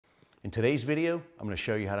In today's video, I'm going to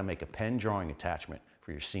show you how to make a pen drawing attachment for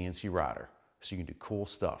your CNC router so you can do cool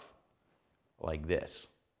stuff like this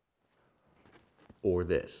or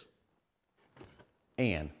this.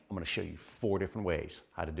 And I'm going to show you 4 different ways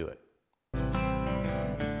how to do it.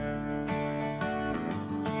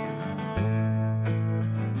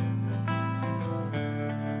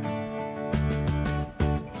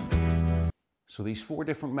 So these 4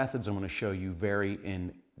 different methods I'm going to show you vary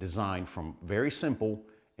in design from very simple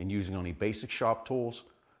and using only basic shop tools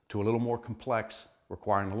to a little more complex,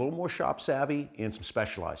 requiring a little more shop savvy and some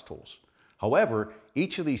specialized tools. However,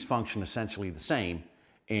 each of these function essentially the same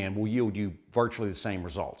and will yield you virtually the same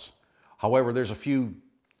results. However, there's a few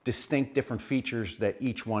distinct different features that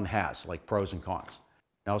each one has, like pros and cons.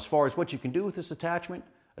 Now, as far as what you can do with this attachment,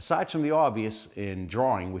 aside from the obvious in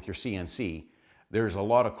drawing with your CNC, there's a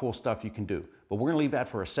lot of cool stuff you can do. But we're gonna leave that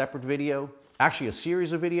for a separate video, actually a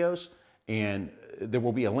series of videos, and there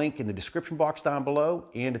will be a link in the description box down below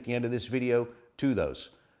and at the end of this video to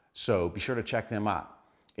those. So be sure to check them out.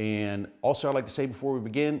 And also I'd like to say before we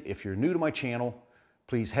begin, if you're new to my channel,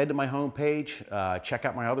 please head to my homepage, check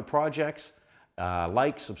out my other projects,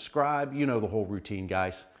 like, subscribe, you know the whole routine,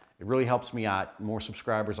 guys. It really helps me out. The more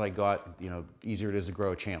subscribers I got, easier it is to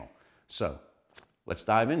grow a channel. So let's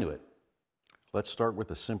dive into it. Let's start with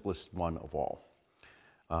the simplest one of all.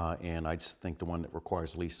 And I just think the one that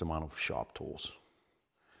requires the least amount of shop tools.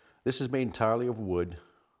 This is made entirely of wood,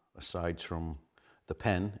 aside from the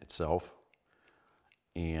pen itself,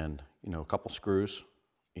 and a couple screws,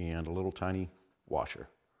 and a little tiny washer.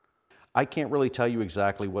 I can't really tell you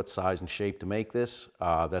exactly what size and shape to make this.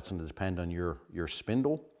 That's going to depend on your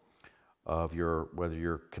spindle, of whether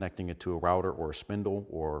you're connecting it to a router or a spindle,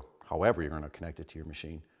 or however you're going to connect it to your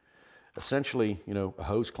machine. Essentially, a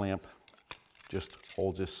hose clamp just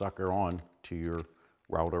holds this sucker on to your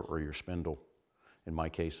router or your spindle. In my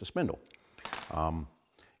case, a spindle.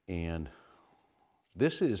 And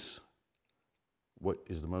this is what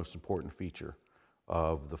is the most important feature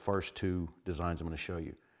of the first 2 designs I'm going to show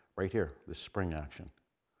you. Right here, this spring action.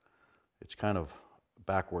 It's kind of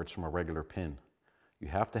backwards from a regular pin. You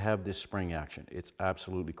have to have this spring action. It's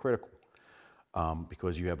absolutely critical.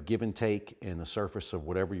 Because you have give and take in the surface of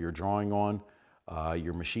whatever you're drawing on.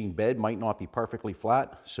 Your machine bed might not be perfectly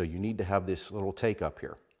flat, so you need to have this little take up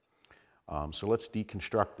here. So let's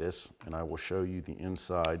deconstruct this, and I will show you the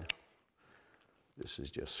inside. This is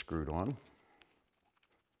just screwed on.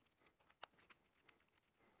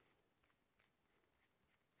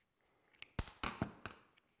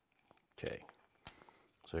 Okay,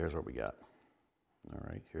 so here's what we got. All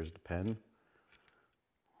right, here's the pen.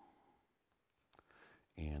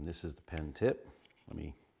 And this is the pen tip.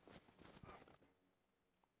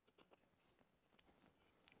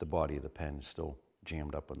 The body of the pen is still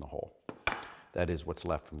jammed up in the hole. That is what's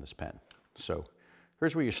left from this pen. So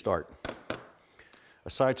here's where you start.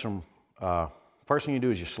 Aside from, first thing you do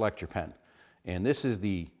is you select your pen. And this is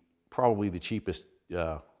probably the cheapest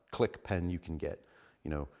click pen you can get.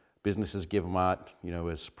 Businesses give them out,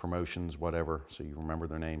 as promotions, whatever, so you remember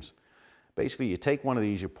their names. Basically, you take one of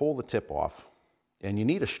these, you pull the tip off, and you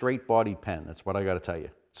need a straight bodied pen. That's what I got to tell you.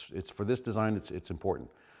 It's for this design, it's important.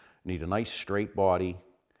 You need a nice straight body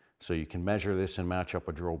so you can measure this and match up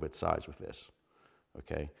a drill bit size with this.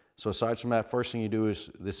 Okay, so aside from that, first thing you do is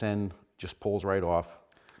this end just pulls right off,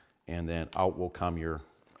 and then out will come your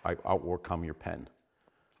pen.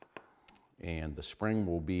 And the spring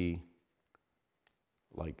will be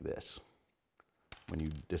like this when you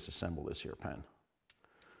disassemble this here pen.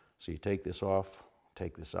 So you take this off,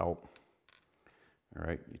 take this out. All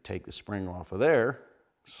right, you take the spring off of there,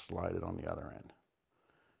 slide it on the other end.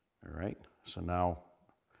 All right, so now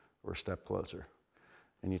we're a step closer.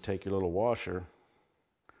 And you take your little washer,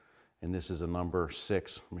 and this is a number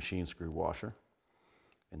 6 machine screw washer,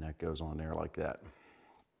 and that goes on there like that.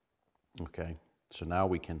 Okay, so now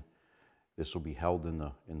this will be held in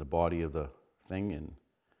the body of the thing, and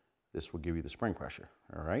this will give you the spring pressure.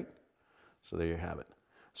 All right, so there you have it.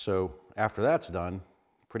 So after that's done,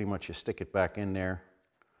 pretty much you stick it back in there,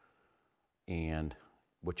 and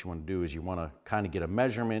what you want to do is you want to kind of get a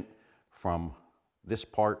measurement from this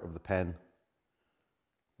part of the pen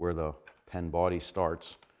where the pen body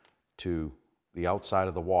starts to the outside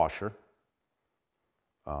of the washer,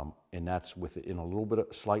 and that's in a little bit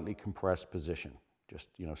of slightly compressed position, just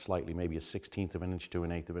slightly, maybe a 1/16 of an inch to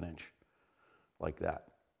an 1/8 of an inch, like that.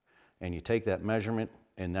 And you take that measurement,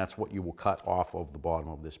 and that's what you will cut off of the bottom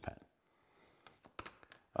of this pen.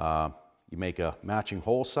 You make a matching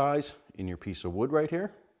hole size in your piece of wood right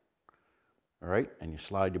here, all right, and you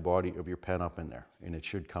slide your body of your pen up in there, and it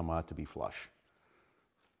should come out to be flush.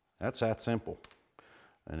 That's that simple.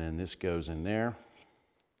 And then this goes in there.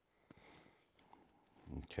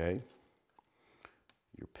 Okay.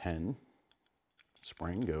 Your pen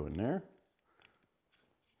spring go in there.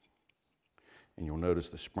 And you'll notice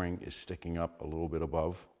the spring is sticking up a little bit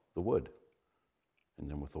above the wood. And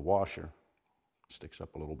then with the washer, it sticks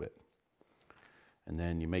up a little bit. And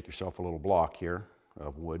then you make yourself a little block here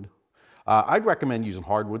of wood. I'd recommend using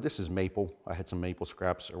hardwood. This is maple. I had some maple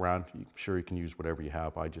scraps around. I'm sure you can use whatever you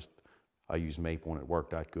have. I used maple and it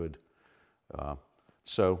worked out good.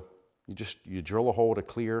 So you drill a hole to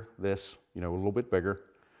clear this, a little bit bigger,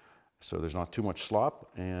 so there's not too much slop,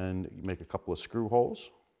 and you make a couple of screw holes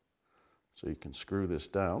so you can screw this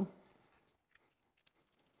down.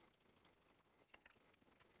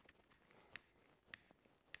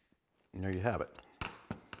 And there you have it.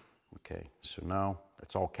 Okay, so now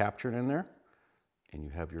it's all captured in there, and you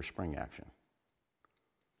have your spring action.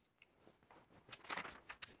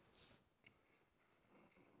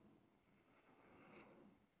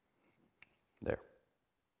 There.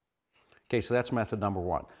 Okay, so that's method number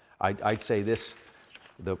one. I'd say this,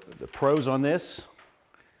 the pros on this,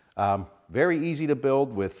 very easy to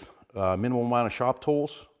build with minimal amount of shop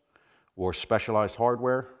tools or specialized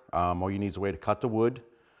hardware. All you need is a way to cut the wood.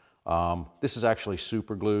 This is actually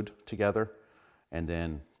super glued together, and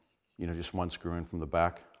then just one screw in from the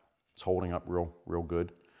back. It's holding up real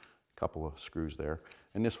good. A couple of screws there,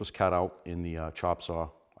 and this was cut out in the chop saw.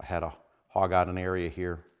 I had to hog out an area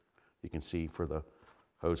here, you can see, for the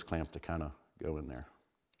hose clamp to kind of go in there.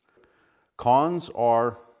 Cons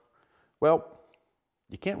are, well,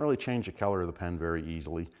 you can't really change the color of the pen very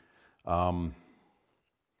easily. You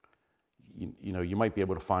might be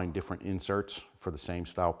able to find different inserts for the same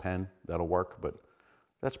style pen that'll work, but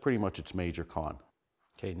that's pretty much its major con.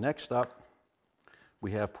 Okay, next up, we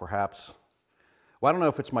have perhaps, well, I don't know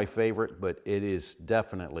if it's my favorite, but it is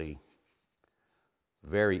definitely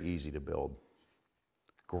very easy to build.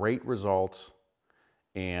 Great results,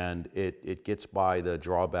 and it gets by the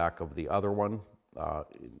drawback of the other one,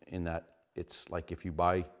 in that it's like if you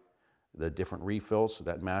buy the different refills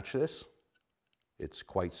that match this, it's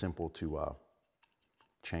quite simple to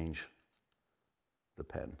change the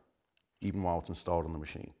pen, even while it's installed on the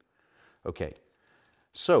machine. Okay,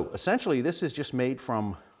 so essentially this is just made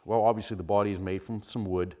from, well, obviously the body is made from some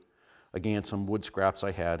wood. Again, some wood scraps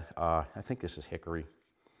I had. I think this is hickory,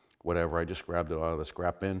 whatever. I just grabbed it out of the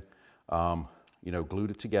scrap bin.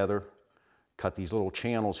 Glued it together, cut these little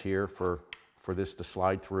channels here for this to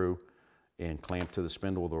slide through and clamp to the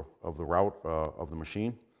spindle of the route of the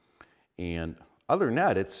machine. And other than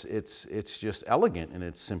that, it's just elegant in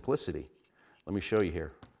its simplicity. Let me show you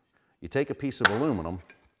here. You take a piece of aluminum.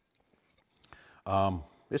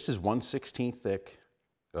 This is 1/16 thick,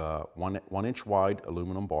 1 inch wide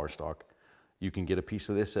aluminum bar stock. You can get a piece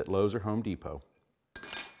of this at Lowe's or Home Depot.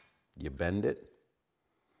 You bend it.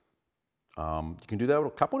 You can do that a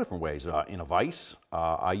couple different ways. In a vise,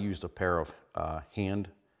 I used a pair of a hand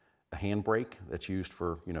brake that's used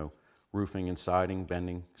for roofing and siding,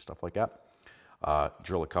 bending, stuff like that.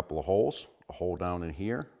 Drill a couple of holes, a hole down in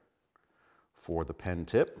here for the pen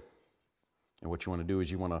tip. And what you want to do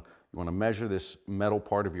is you want to measure this metal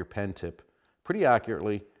part of your pen tip pretty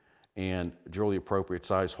accurately and drill the appropriate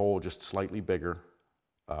size hole just slightly bigger,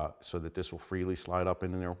 so that this will freely slide up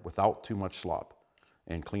in there without too much slop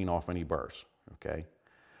and clean off any burrs, okay?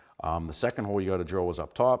 The second hole you got to drill is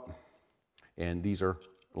up top, and these are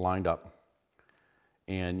lined up.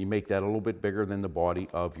 And you make that a little bit bigger than the body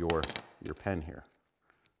of your pen here.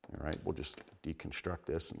 All right, we'll just deconstruct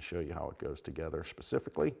this and show you how it goes together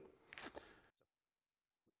specifically.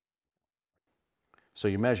 So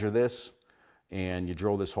you measure this, and you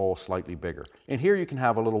drill this hole slightly bigger. And here you can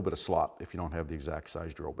have a little bit of slop if you don't have the exact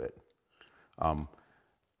size drill bit.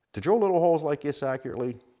 To drill little holes like this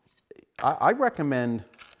accurately, I recommend,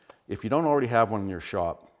 if you don't already have one in your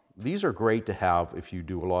shop, these are great to have if you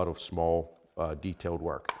do a lot of small detailed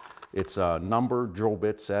work. It's a number drill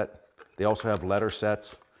bit set. They also have letter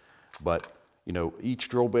sets, but each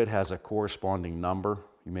drill bit has a corresponding number.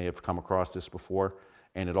 You may have come across this before,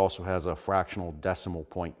 and it also has a fractional decimal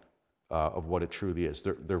point of what it truly is.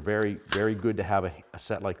 They're very, very good to have a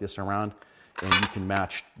set like this around, and you can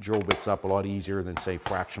match drill bits up a lot easier than, say,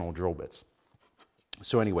 fractional drill bits.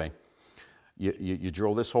 So anyway, you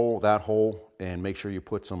drill this hole, that hole, and make sure you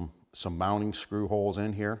put some mounting screw holes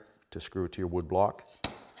in here to screw it to your wood block.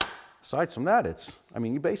 Aside from that,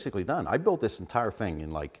 you're basically done. I built this entire thing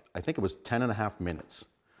in I think it was 10.5 minutes.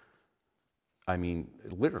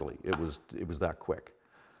 Literally, it was that quick.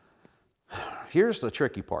 Here's the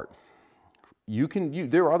tricky part.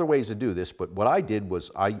 There are other ways to do this, but what I did was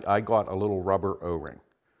I got a little rubber O-ring,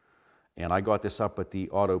 And I got this up at the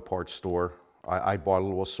auto parts store. I bought a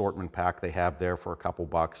little assortment pack they have there for a couple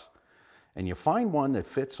bucks. And you find one that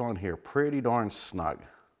fits on here pretty darn snug.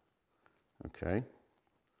 Okay,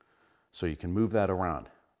 so you can move that around.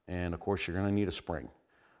 And of course you're gonna need a spring.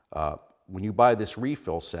 When you buy this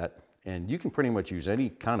refill set, and you can pretty much use any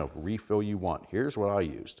kind of refill you want. Here's what I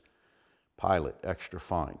used. Pilot Extra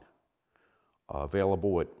Fine.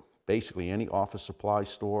 Available at basically any office supply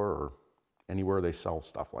store or anywhere they sell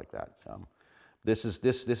stuff like that. This has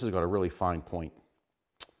got a really fine point.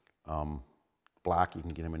 Black, you can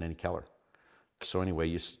get them in any color. So anyway,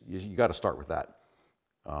 you got to start with that.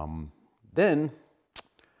 Then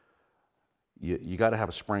you got to have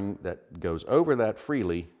a spring that goes over that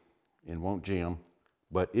freely and won't jam,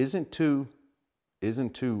 but isn't too. You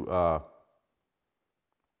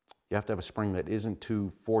have to have a spring that isn't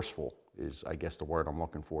too forceful. Is I guess the word I'm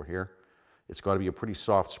looking for here. It's got to be a pretty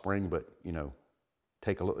soft spring, but you know,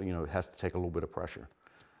 it has to take a little bit of pressure.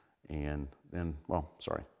 And then, well,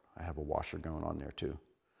 sorry, I have a washer going on there too.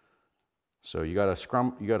 So you got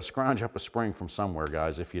to scrounge up a spring from somewhere,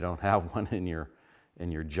 guys. If you don't have one in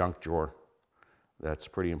your junk drawer, that's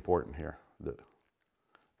pretty important here. The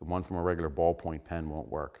one from a regular ballpoint pen won't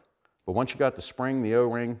work. But once you got the spring, the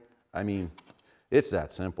O-ring, I mean, it's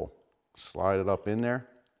that simple. Slide it up in there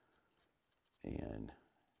and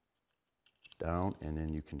down, and then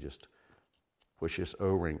you can just push this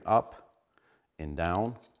O-ring up and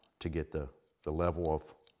down to get the level of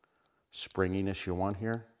springiness you want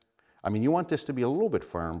here. I mean, you want this to be a little bit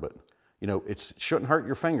firm, but you know, it shouldn't hurt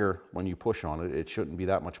your finger when you push on it. It shouldn't be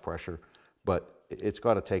that much pressure, but it's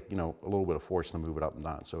got to take, you know, a little bit of force to move it up and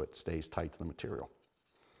down so it stays tight to the material.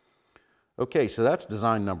 Okay, so that's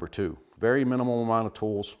design number 2. Very minimal amount of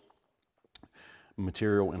tools,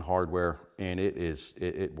 material and hardware, and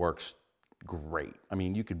it works great. I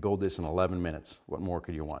mean, you could build this in 11 minutes. What more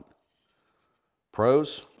could you want?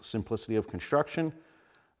 Pros, simplicity of construction.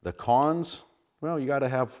 The cons, well, you got to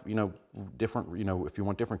have, you know, different, you know, if you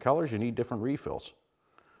want different colors, you need different refills.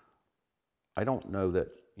 I don't know that,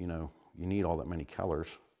 you know, you need all that many colors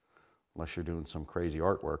unless you're doing some crazy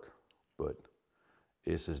artwork, but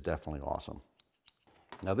this is definitely awesome.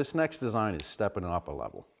 Now this next design is stepping up a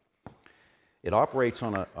level. It operates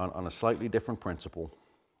on a slightly different principle.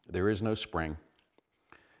 There is no spring.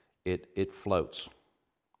 It floats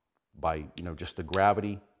by, you know, just the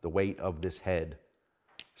gravity, the weight of this head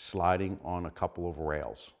sliding on a couple of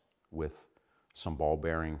rails with some ball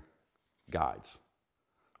bearing guides.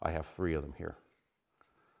 I have 3 of them here.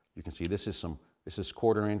 You can see this is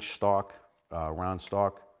 1/4-inch stock, round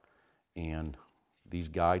stock, and these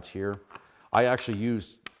guides here. I actually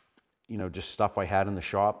used, you know, just stuff I had in the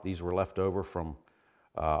shop. These were left over from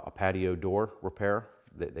a patio door repair.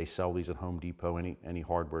 They sell these at Home Depot, any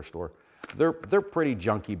hardware store. They're pretty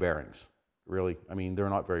junky bearings, really. I mean, they're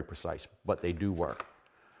not very precise, but they do work.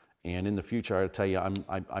 And in the future, I'll tell you,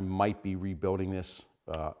 I might be rebuilding this,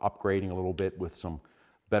 upgrading a little bit with some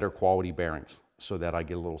better quality bearings so that I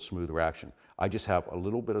get a little smoother action. I just have a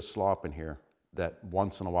little bit of slop in here that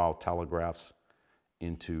once in a while telegraphs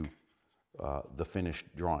into the finished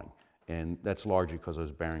drawing. And that's largely because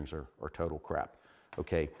those bearings are total crap.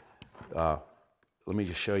 Okay, let me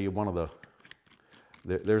just show you one of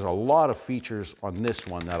there's a lot of features on this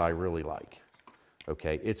one that I really like.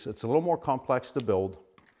 Okay, it's a little more complex to build.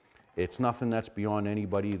 It's nothing that's beyond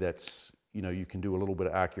anybody that's, you know, you can do a little bit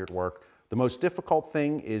of accurate work. The most difficult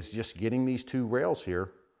thing is just getting these 2 rails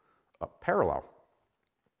here parallel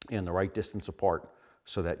and the right distance apart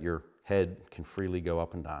so that your head can freely go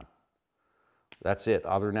up and down. That's it.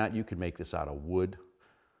 Other than that, you could make this out of wood,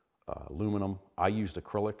 aluminum. I used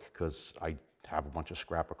acrylic because I have a bunch of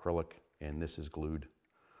scrap acrylic, and this is glued.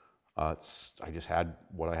 I just had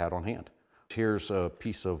what I had on hand. Here's a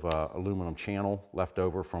piece of aluminum channel left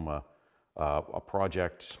over from a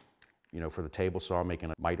project, you know, for the table saw, making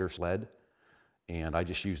a miter sled. And I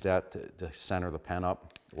just used that to center the pen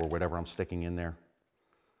up or whatever I'm sticking in there.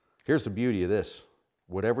 Here's the beauty of this.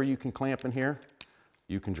 Whatever you can clamp in here,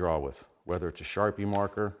 you can draw with. Whether it's a Sharpie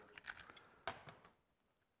marker,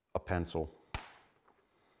 a pencil,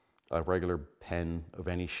 a regular pen of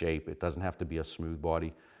any shape. It doesn't have to be a smooth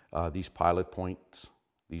body. These pilot points,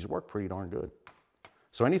 these work pretty darn good.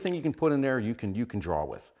 So anything you can put in there, you can draw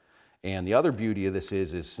with. And the other beauty of this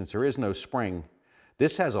is since there is no spring,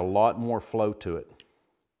 this has a lot more flow to it.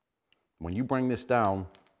 When you bring this down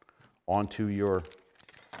onto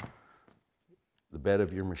the bed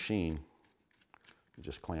of your machine, you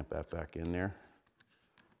just clamp that back in there.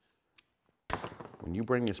 When you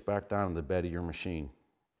bring this back down to the bed of your machine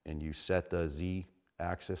and you set the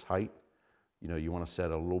Z-axis height, you know, you want to set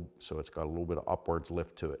a little, so it's got a little bit of upwards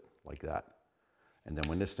lift to it. like that. And then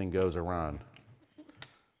when this thing goes around,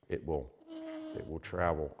 it will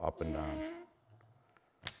travel up and down.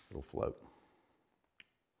 It'll float.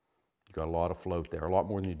 You got a lot of float there, a lot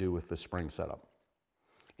more than you do with the spring setup.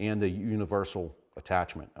 And the universal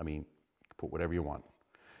attachment. I mean, you can put whatever you want.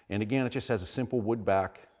 And again, it just has a simple wood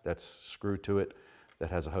back that's screwed to it that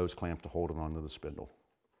has a hose clamp to hold it onto the spindle.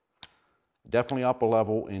 Definitely up a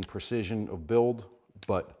level in precision of build,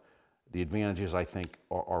 but the advantages, I think,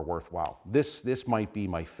 are worthwhile. This might be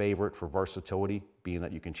my favorite for versatility, being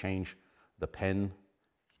that you can change the pen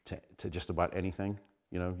to just about anything.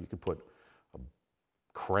 You know, you could put a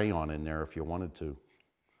crayon in there if you wanted to.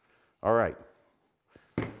 All right.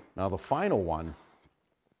 Now the final one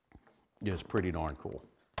is pretty darn cool.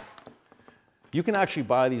 You can actually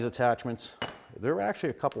buy these attachments. They're actually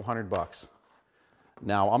a couple $100.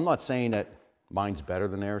 Now, I'm not saying that mine's better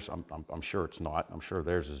than theirs. I'm sure it's not. I'm sure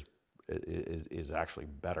theirs is actually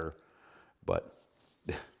better. But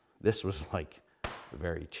this was like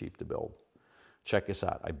very cheap to build. Check this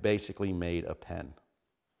out. I basically made a pen.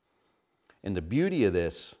 And the beauty of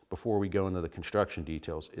this, before we go into the construction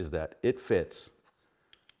details, is that it fits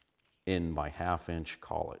in my 1/2 inch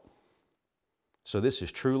collet. So this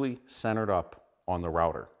is truly centered up on the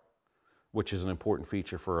router, which is an important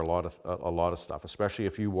feature for a lot of stuff, especially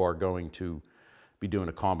if you are going to be doing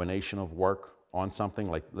a combination of work on something.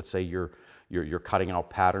 Like, let's say you're cutting out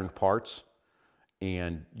patterned parts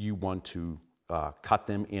and you want to cut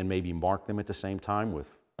them and maybe mark them at the same time with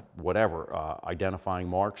whatever identifying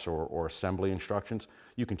marks or assembly instructions.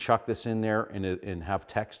 You can chuck this in there and have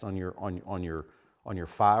text on your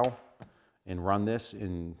file and run this,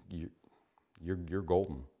 and you're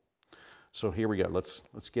golden. So here we go.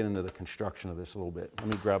 Let's get into the construction of this a little bit. Let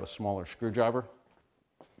me grab a smaller screwdriver.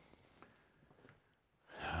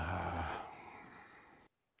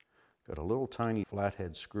 Got a little tiny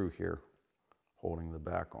flathead screw here holding the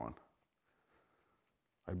back on.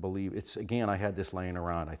 I believe it's, again, I had this laying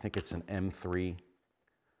around. I think it's an M3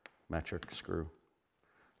 metric screw,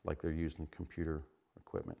 like they're used in computer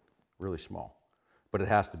equipment. Really small, but it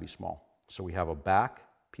has to be small. So we have a back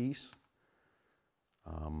piece.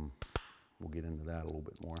 We'll get into that a little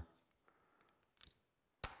bit more.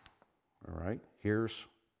 All right,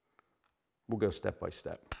 we'll go step by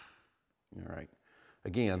step. All right,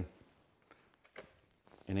 again,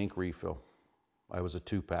 an ink refill. I was a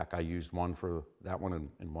 2-pack. I used one for that one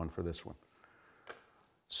and one for this one.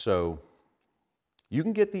 So you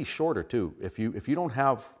can get these shorter too. If you don't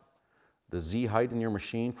have the Z height in your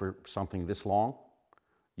machine for something this long,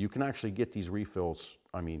 you can actually get these refills,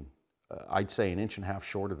 I mean, I'd say 1.5 inches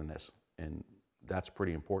shorter than this. And that's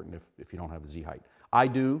pretty important if you don't have the Z height. I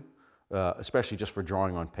do, especially just for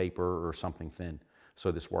drawing on paper or something thin.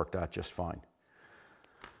 So this worked out just fine.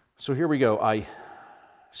 So here we go. I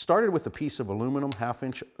started with a piece of aluminum 1/2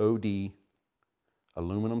 inch OD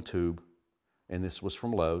aluminum tube, and this was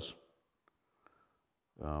from Lowe's,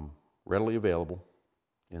 readily available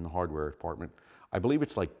in the hardware department. I believe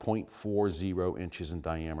it's like 0.40 inches in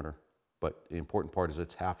diameter, but the important part is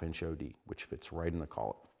it's 1/2 inch OD, which fits right in the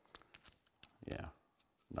collet. Yeah,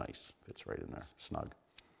 nice, fits right in there, snug.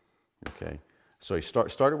 Okay, so I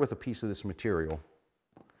started with a piece of this material,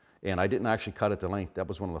 and I didn't actually cut it to length. That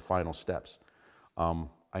was one of the final steps.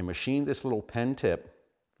 I machined this little pen tip,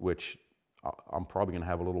 which I'm probably going to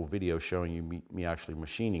have a little video showing you me actually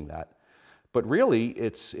machining that. But really,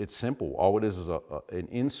 it's simple. All it is an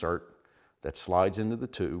insert that slides into the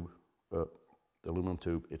tube, the aluminum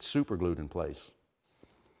tube. It's super glued in place.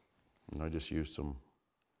 And I just used some,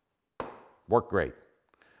 worked great,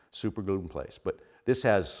 super glued in place. But this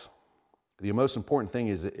has, the most important thing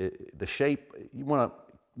is the shape. You want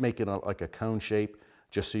to make it like a cone shape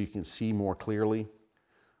just so you can see more clearly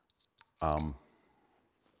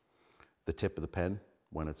the tip of the pen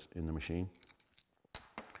when it's in the machine.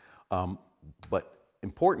 But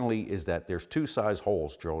importantly is that there's 2 size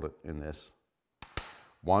holes drilled in this.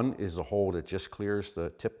 One is a hole that just clears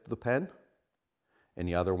the tip of the pen, and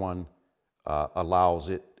the other one allows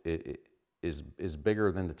it is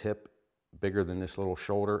bigger than the tip, bigger than this little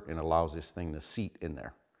shoulder, and allows this thing to seat in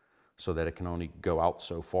there so that it can only go out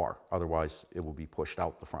so far. Otherwise, it will be pushed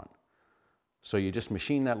out the front. So you just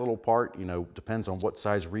machine that little part, you know, depends on what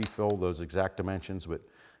size refill, those exact dimensions, but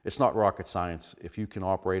it's not rocket science. If you can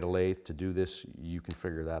operate a lathe to do this, you can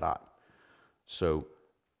figure that out. So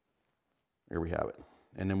here we have it.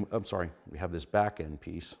 And then, I'm sorry, we have this back end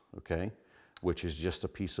piece, okay, which is just a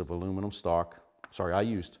piece of aluminum stock. Sorry,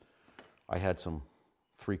 I had some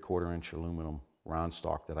 3/4 inch aluminum round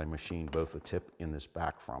stock that I machined both the tip and this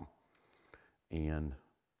back from, and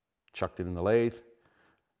chucked it in the lathe.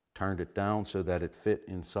 turned it down so that it fit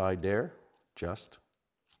inside there, just,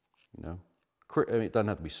 you know. I mean, it doesn't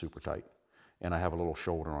have to be super tight. And I have a little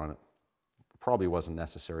shoulder on it. Probably wasn't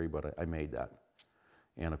necessary, but I made that.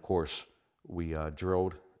 And of course, we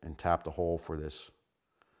drilled and tapped a hole for this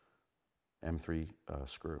M3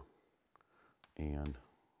 screw. And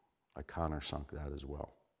I countersunk that as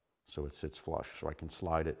well. So it sits flush, so I can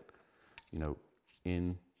slide it, you know,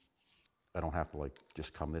 in. I don't have to like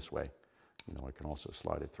just come this way. You know, I can also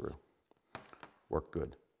slide it through. Work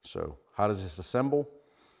good. So how does this assemble?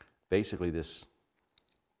 Basically this,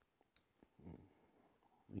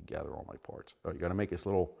 let me gather all my parts. Oh, you got to make this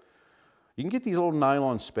little, you can get these little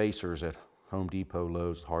nylon spacers at Home Depot,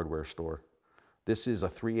 Lowe's, hardware store. This is a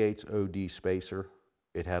 3/8 OD spacer.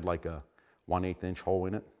 It had like a 1/8 inch hole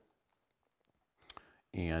in it.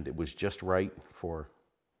 And it was just right for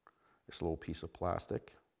this little piece of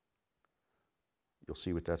plastic. You'll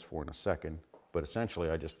see what that's for in a second. But essentially,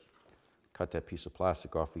 I just cut that piece of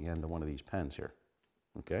plastic off the end of one of these pens here.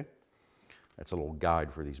 Okay? That's a little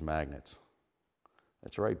guide for these magnets.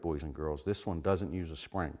 That's right, boys and girls. This one doesn't use a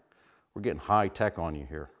spring. We're getting high tech on you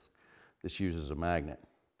here. This uses a magnet.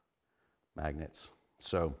 Magnets.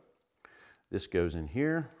 So this goes in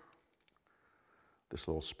here. This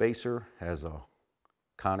little spacer has a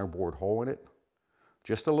counterbore hole in it.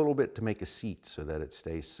 Just a little bit to make a seat so that it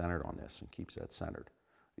stays centered on this and keeps that centered.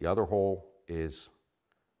 The other hole is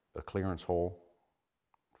a clearance hole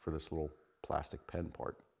for this little plastic pen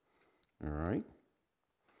part. All right.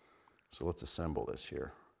 So let's assemble this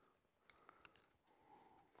here.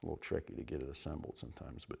 A little tricky to get it assembled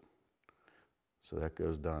sometimes, but so that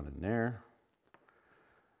goes down in there.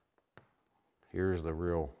 Here's the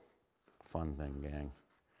real fun thing, gang.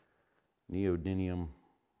 Neodymium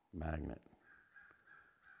magnet.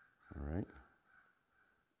 All right.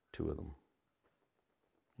 2 of them.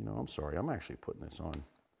 You know, I'm sorry, I'm actually putting this on.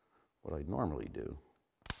 What I normally do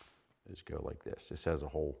is go like this. This has a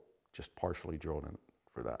hole just partially drilled in it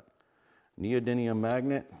for that. Neodymium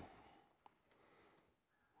magnet.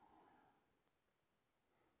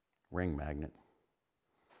 Ring magnet.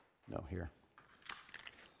 No, here.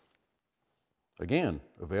 Again,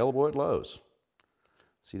 available at Lowe's.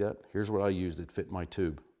 See that? Here's what I used that fit my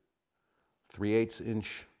tube. 3/8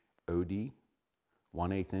 inch OD,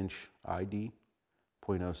 1/8 inch ID,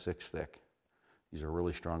 0.06 thick. These are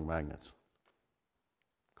really strong magnets.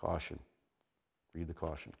 Caution. Read the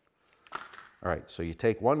caution. All right, so you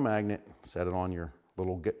take one magnet, set it on your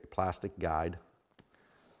little plastic guide.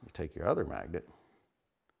 You take your other magnet,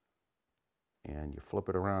 and you flip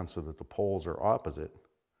it around so that the poles are opposite,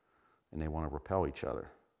 and they want to repel each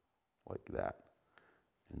other, like that.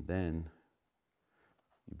 And then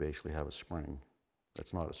you basically have a spring.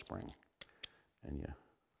 That's not a spring. And you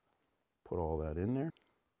put all that in there,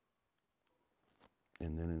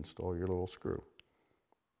 and then install your little screw.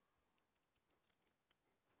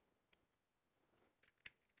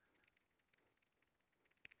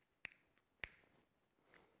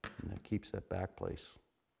 And that keeps that back place.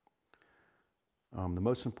 The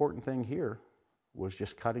most important thing here was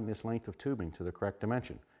just cutting this length of tubing to the correct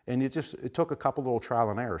dimension. And it took a couple little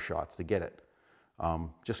trial and error shots to get it.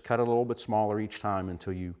 Just cut it a little bit smaller each time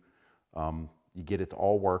until you get it to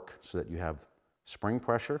all work so that you have spring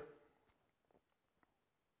pressure.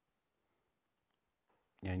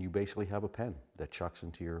 And you basically have a pen that chucks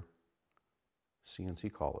into your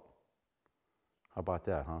CNC collet. How about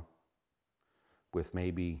that, huh? With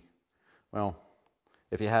maybe, well,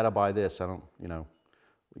 if you had to buy this, I don't, you know,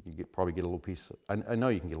 you could probably get a little piece. I know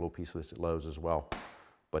you can get a little piece of this at Lowe's as well,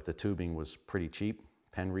 but the tubing was pretty cheap.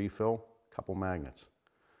 Pen refill, couple magnets.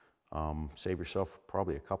 Save yourself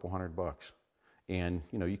probably a couple $100. And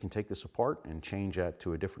you know, you can take this apart and change that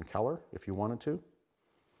to a different color if you wanted to.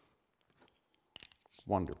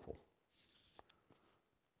 Wonderful.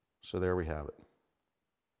 So there we have it.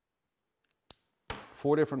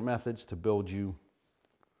 4 different methods to build you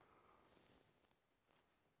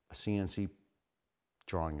a CNC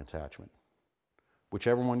drawing attachment.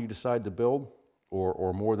 Whichever one you decide to build,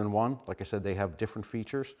 or more than one, like I said, they have different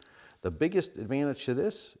features. The biggest advantage to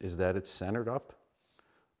this is that it's centered up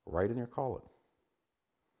right in your collet.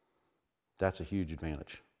 That's a huge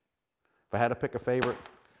advantage. If I had to pick a favorite,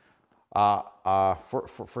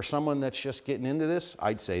 for someone that's just getting into this,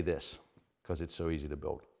 I'd say this, because it's so easy to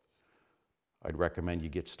build. I'd recommend you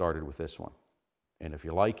get started with this one. And if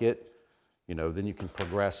you like it, you know, then you can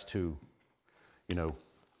progress to, you know,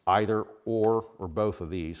 either or both of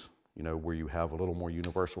these, you know, where you have a little more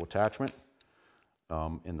universal attachment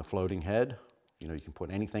in the floating head. You know, you can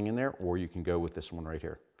put anything in there, or you can go with this one right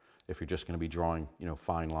here if you're just going to be drawing, you know,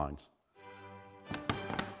 fine lines.